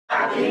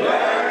Happy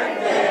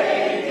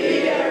birthday,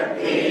 dear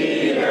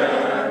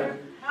Peter.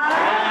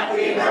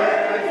 Happy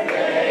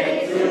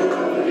birthday to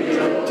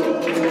you.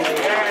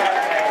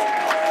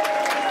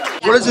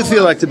 What does it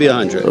feel like to be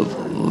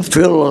 100?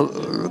 Feel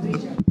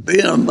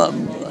being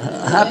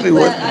happy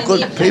with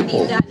good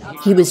people.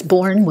 He was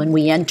born when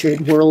we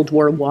entered World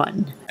War I.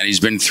 And he's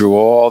been through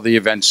all the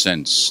events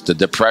since the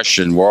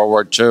Depression, World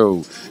War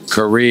II,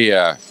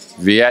 Korea,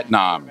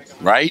 Vietnam,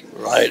 right?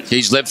 Right.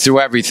 He's lived through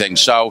everything,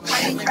 so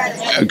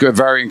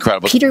very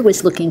incredible. Peter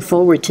was looking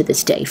forward to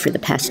this day for the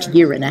past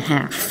year and a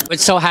half. We're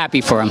so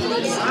happy for him.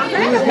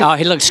 Oh,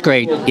 he looks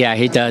great. Yeah,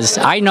 he does.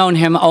 I've known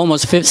him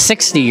almost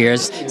 60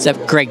 years. He's a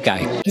great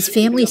guy. His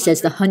family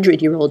says the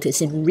 100-year-old is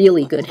in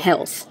really good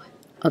health.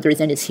 Other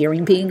than his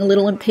hearing being a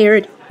little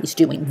impaired, he's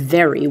doing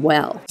very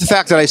well. The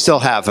fact that I still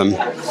have him,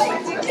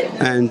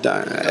 and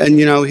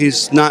you know,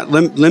 he's not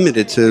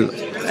limited to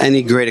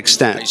any great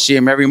extent. I see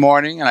him every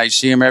morning and I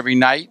see him every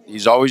night.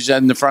 He's always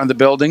in the front of the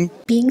building.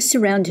 Being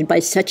surrounded by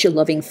such a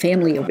loving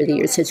family over the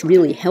years has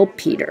really helped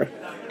Peter.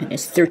 And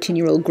his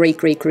 13-year-old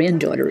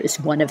great-great-granddaughter is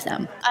one of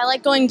them. I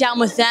like going down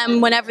with them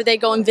whenever they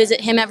go and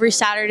visit him every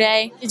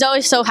Saturday. He's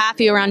always so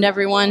happy around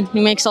everyone. He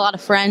makes a lot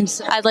of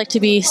friends. I'd like to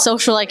be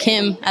social like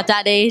him at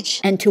that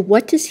age. And to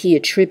what does he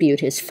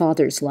attribute his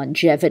father's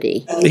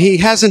longevity? He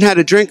hasn't had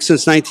a drink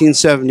since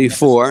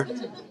 1974.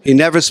 He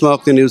never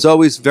smoked, and he was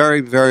always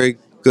very, very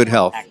good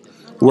health.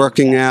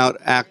 Working out,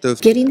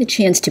 active. Getting the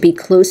chance to be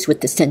close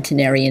with the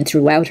centenarian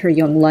throughout her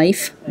young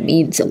life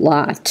means a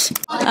lot.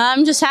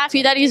 I'm just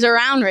happy that he's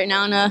around right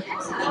now, and I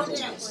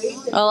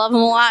love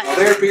him a lot.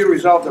 There be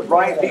resolved that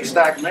Brian B.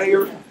 Stack,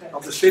 Mayor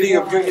of the City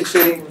of Union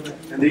City,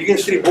 and the Union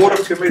City Board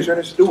of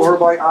Commissioners do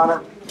hereby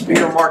honor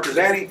Peter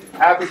Marchesani.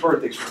 Happy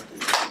birthday, sir.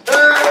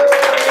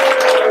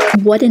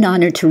 What an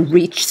honor to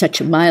reach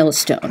such a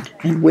milestone.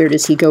 And where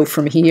does he go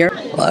from here?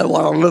 I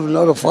want to live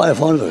another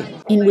 500.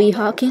 In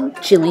Weehawken,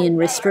 Jillian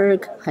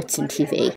Risberg, Hudson TV.